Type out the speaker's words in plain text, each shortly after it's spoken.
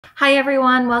Hi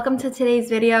everyone, welcome to today's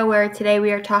video where today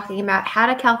we are talking about how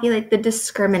to calculate the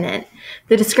discriminant.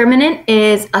 The discriminant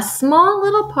is a small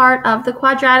little part of the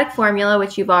quadratic formula,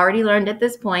 which you've already learned at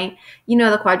this point. You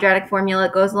know the quadratic formula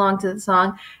goes along to the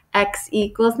song x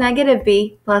equals negative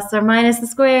b plus or minus the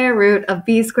square root of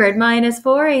b squared minus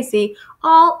 4ac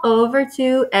all over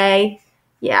 2a.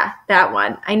 Yeah, that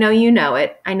one. I know you know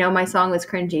it. I know my song was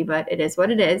cringy, but it is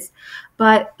what it is.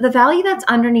 But the value that's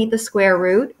underneath the square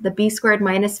root, the b squared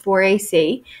minus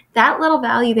 4ac, that little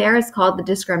value there is called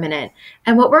the discriminant.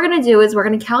 And what we're going to do is we're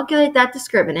going to calculate that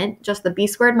discriminant, just the b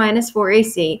squared minus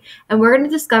 4ac, and we're going to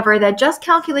discover that just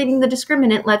calculating the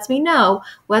discriminant lets me know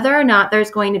whether or not there's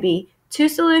going to be two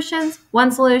solutions,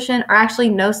 one solution, or actually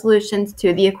no solutions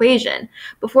to the equation.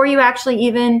 Before you actually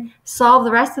even solve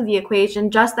the rest of the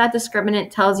equation, just that discriminant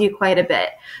tells you quite a bit.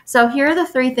 So here are the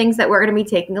three things that we're going to be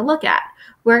taking a look at.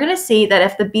 We're going to see that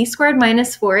if the b squared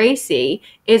minus 4ac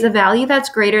is a value that's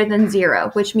greater than 0,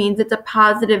 which means it's a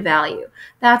positive value,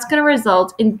 that's going to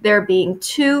result in there being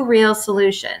two real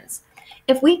solutions.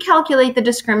 If we calculate the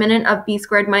discriminant of b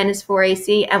squared minus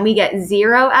 4ac and we get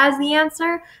 0 as the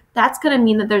answer, that's going to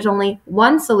mean that there's only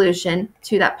one solution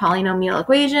to that polynomial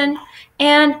equation.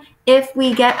 And if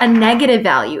we get a negative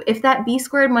value, if that b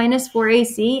squared minus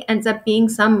 4ac ends up being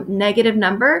some negative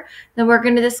number, then we're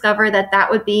going to discover that that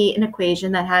would be an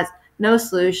equation that has no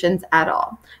solutions at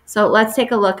all. So let's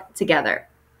take a look together.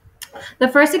 The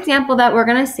first example that we're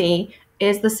going to see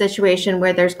is the situation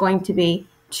where there's going to be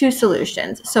two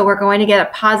solutions. So we're going to get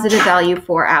a positive value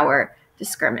for our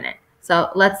discriminant. So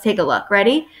let's take a look.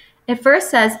 Ready? It first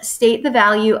says state the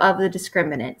value of the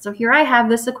discriminant. So here I have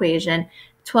this equation,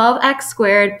 12x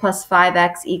squared plus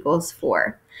 5x equals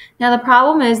 4. Now the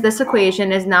problem is this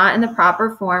equation is not in the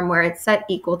proper form where it's set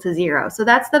equal to 0. So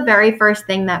that's the very first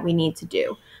thing that we need to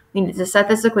do. We need to set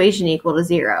this equation equal to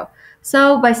 0.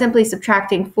 So by simply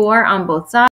subtracting 4 on both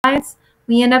sides,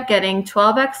 we end up getting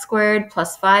 12x squared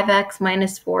plus 5x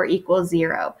minus 4 equals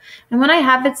 0. And when I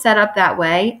have it set up that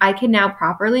way, I can now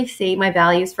properly see my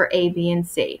values for a, b, and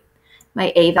c.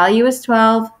 My a value is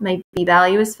 12, my b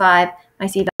value is 5, my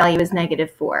c value is negative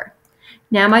 4.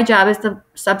 Now my job is to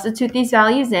substitute these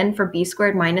values in for b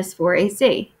squared minus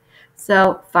 4ac.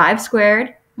 So 5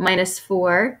 squared minus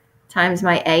 4 times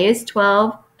my a is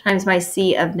 12 times my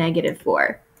c of negative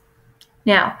 4.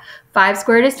 Now, 5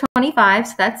 squared is 25,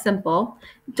 so that's simple.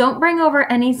 Don't bring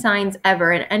over any signs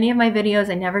ever. In any of my videos,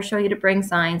 I never show you to bring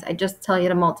signs. I just tell you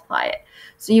to multiply it.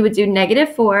 So you would do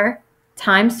negative 4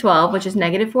 times 12, which is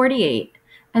negative 48,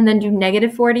 and then do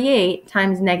negative 48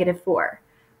 times negative 4,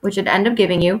 which would end up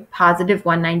giving you positive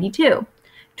 192.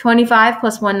 25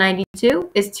 plus 192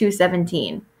 is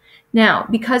 217. Now,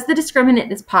 because the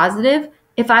discriminant is positive,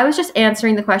 if I was just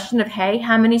answering the question of, hey,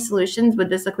 how many solutions would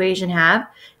this equation have,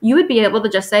 you would be able to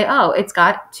just say, oh, it's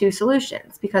got two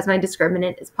solutions because my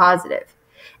discriminant is positive.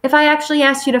 If I actually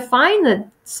asked you to find the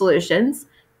solutions,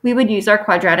 we would use our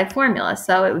quadratic formula.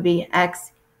 So it would be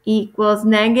x equals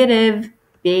negative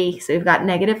b, so we've got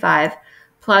negative 5,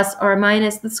 plus or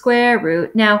minus the square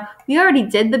root. Now, we already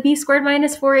did the b squared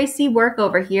minus 4ac work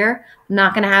over here. I'm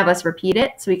not going to have us repeat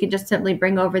it, so we can just simply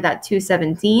bring over that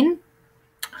 217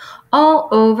 all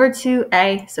over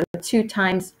 2a, so 2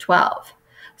 times 12.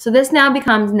 So this now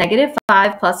becomes negative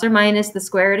 5 plus or minus the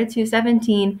square root of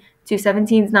 217.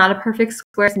 217 is not a perfect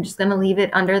square, so I'm just going to leave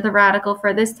it under the radical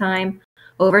for this time,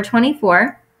 over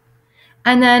 24.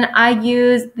 And then I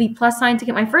use the plus sign to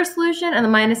get my first solution and the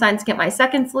minus sign to get my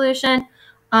second solution.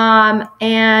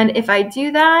 And if I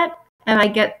do that and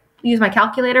I use my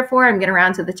calculator for it, I'm getting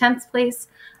around to the 10th place.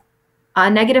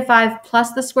 Negative 5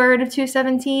 plus the square root of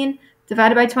 217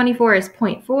 divided by 24 is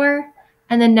 0.4.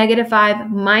 And then negative 5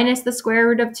 minus the square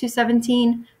root of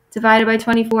 217 divided by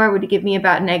 24 would give me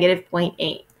about negative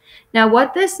 0.8. Now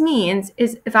what this means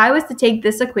is if I was to take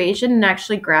this equation and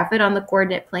actually graph it on the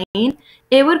coordinate plane,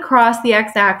 it would cross the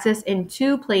x-axis in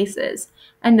two places.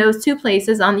 And those two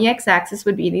places on the x-axis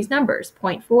would be these numbers,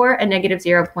 0.4 and negative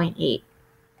 0.8.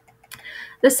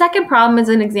 The second problem is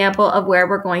an example of where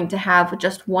we're going to have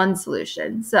just one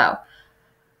solution. So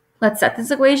let's set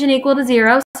this equation equal to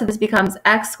 0. So this becomes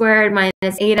x squared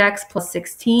minus 8x plus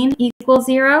 16 equals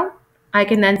 0. I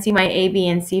can then see my a, b,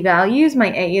 and c values.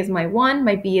 My a is my 1,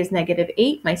 my b is negative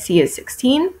 8, my c is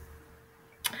 16.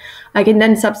 I can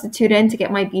then substitute in to get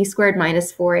my b squared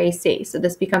minus 4ac. So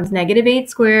this becomes negative 8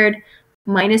 squared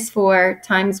minus 4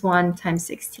 times 1 times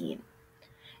 16.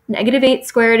 Negative 8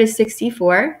 squared is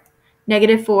 64.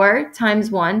 Negative 4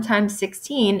 times 1 times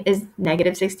 16 is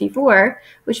negative 64,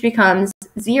 which becomes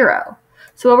 0.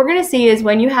 So what we're going to see is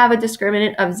when you have a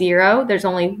discriminant of 0, there's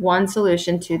only one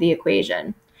solution to the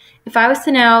equation. If I was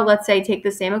to now, let's say, take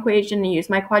the same equation and use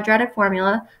my quadratic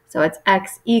formula, so it's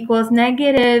x equals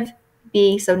negative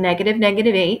b, so negative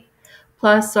 8,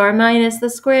 plus or minus the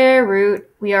square root,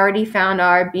 we already found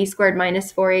our b squared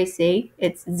minus 4ac,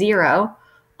 it's 0,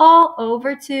 all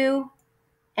over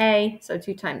 2a, so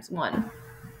 2 times 1.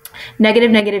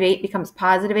 Negative 8 becomes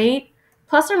positive 8,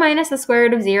 plus or minus the square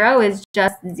root of 0 is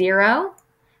just 0.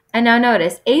 And now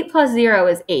notice, 8 plus 0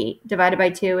 is 8, divided by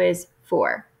 2 is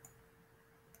 4.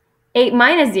 8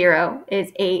 minus 0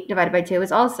 is 8, divided by 2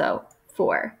 is also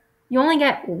 4. You only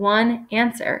get one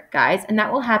answer, guys, and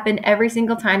that will happen every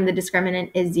single time the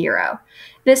discriminant is 0.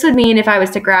 This would mean if I was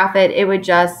to graph it, it would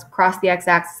just cross the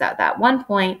x-axis at that one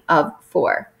point of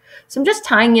 4. So I'm just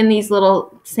tying in these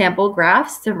little sample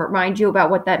graphs to remind you about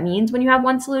what that means when you have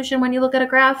one solution when you look at a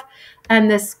graph, and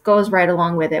this goes right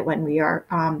along with it when we are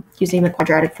using the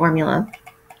quadratic formula.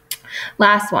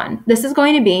 Last one. This is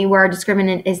going to be where our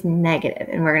discriminant is negative,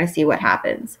 and we're going to see what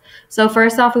happens. So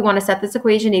first off, we want to set this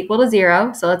equation equal to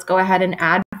 0. So let's go ahead and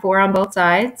add 4 on both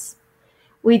sides.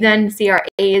 We then see our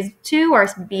a is 2, our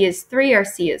b is 3, our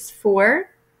c is 4.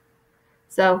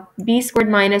 So b squared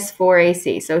minus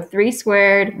 4ac. So 3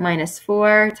 squared minus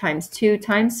 4 times 2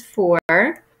 times 4.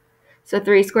 So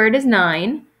 3 squared is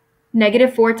 9.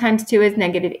 Negative 4 times 2 is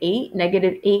negative 8.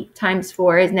 Negative 8 times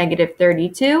 4 is negative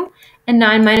 32. And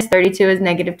 9 minus 32 is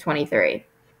negative 23.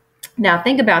 Now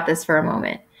think about this for a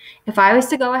moment. If I was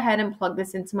to go ahead and plug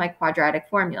this into my quadratic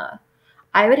formula,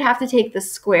 I would have to take the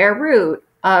square root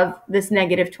of this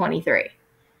negative 23.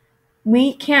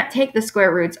 We can't take the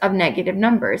square roots of negative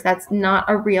numbers. That's not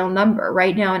a real number.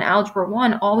 Right now in Algebra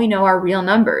 1, all we know are real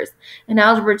numbers. In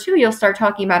Algebra 2, you'll start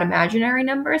talking about imaginary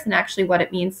numbers and actually what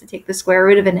it means to take the square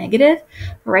root of a negative.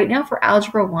 But right now for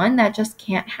Algebra 1, that just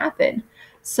can't happen.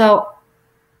 So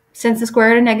since the square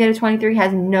root of negative 23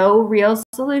 has no real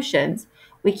solutions,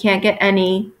 we can't get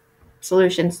any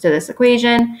solutions to this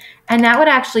equation. And that would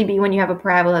actually be when you have a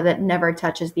parabola that never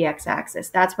touches the x-axis.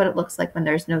 That's what it looks like when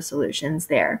there's no solutions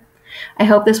there. I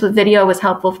hope this video was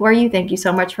helpful for you. Thank you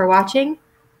so much for watching.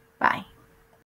 Bye.